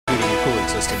cooling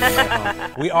system in their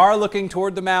home. We are looking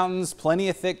toward the mountains, plenty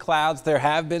of thick clouds. There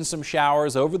have been some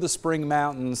showers over the spring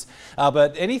mountains,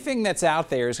 but anything that's out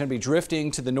there is going to be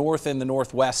drifting to the north and the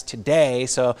northwest today.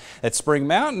 So that spring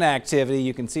mountain activity,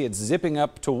 you can see it's zipping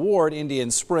up toward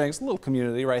Indian Springs, a little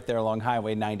community right there along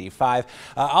Highway 95.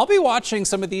 I'll be watching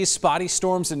some of these spotty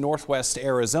storms in northwest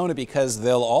Arizona because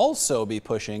they'll also be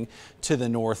pushing to the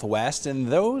northwest, and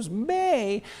those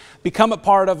may become a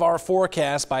part of our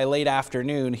forecast by late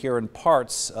afternoon here in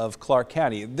parts of Clark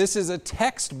County. This is a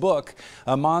textbook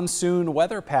monsoon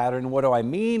weather pattern. What do I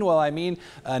mean? Well, I mean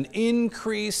an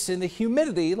increase in the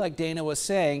humidity, like Dana was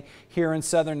saying, here in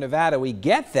southern Nevada. We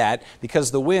get that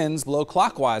because the winds blow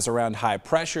clockwise around high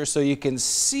pressure, so you can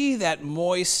see that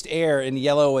moist air in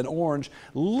yellow and orange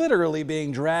literally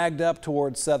being dragged up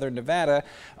towards southern Nevada.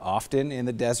 Often in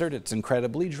the desert, it's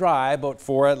incredibly dry, but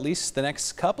for at least the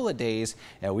next couple of days,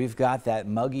 we've got that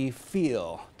muggy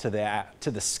feel to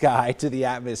the sky, to the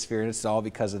atmosphere, and it's all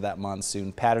because of that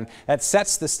monsoon pattern. That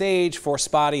sets the stage for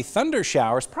spotty thunder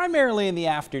showers, primarily in the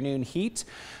afternoon heat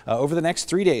over the next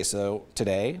 3 days. So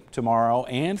today, tomorrow,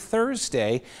 and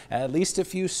Thursday, at least a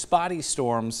few spotty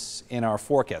storms in our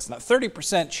forecast. Now,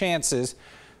 30% chances.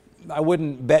 I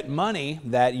wouldn't bet money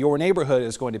that your neighborhood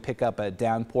is going to pick up a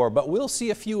downpour, but we'll see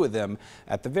a few of them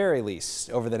at the very least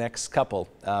over the next couple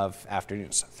of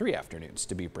afternoons, 3 afternoons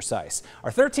to be precise. Our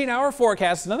 13-hour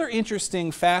forecast, another interesting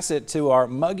facet to our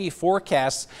muggy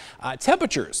forecast.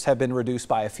 Temperatures have been reduced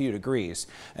by a few degrees,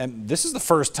 and this is the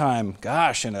first time,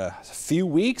 gosh, in a few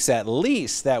weeks at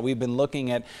least, that we've been looking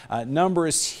at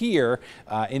numbers here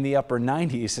in the upper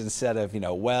 90s instead of,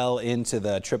 well into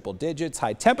the triple digits.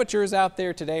 High temperatures out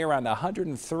there today around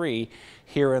 103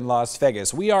 here in Las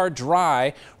Vegas. We are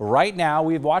dry right now.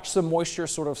 We've watched some moisture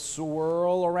sort of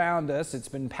swirl around us. It's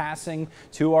been passing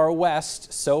to our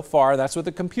west so far. That's what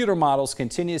the computer models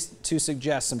continue to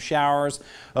suggest. Some showers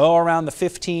around the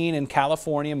 15 in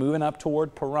California, moving up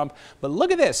toward Pahrump. But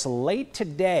look at this. Late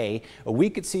today, we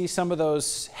could see some of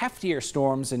those heftier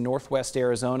storms in northwest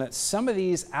Arizona. Some of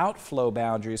these outflow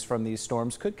boundaries from these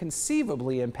storms could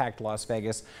conceivably impact Las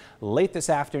Vegas late this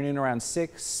afternoon around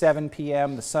 6, 7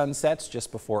 p.m. The sun sets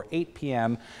just before 8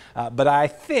 p.m. But I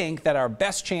think that our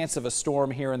best chance of a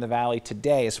storm here in the valley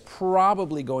today is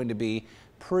probably going to be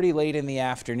pretty late in the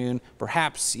afternoon,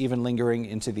 perhaps even lingering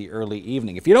into the early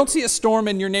evening. If you don't see a storm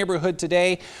in your neighborhood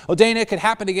today, Dana, it could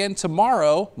happen again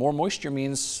tomorrow. More moisture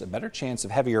means a better chance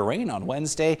of heavier rain on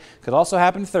Wednesday. Could also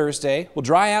happen Thursday. We'll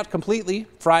dry out completely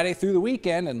Friday through the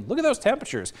weekend, and look at those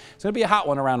temperatures. It's going to be a hot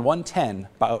one around 110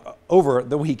 over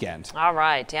the weekend. All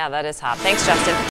right. Yeah, that is hot. Thanks, Justin.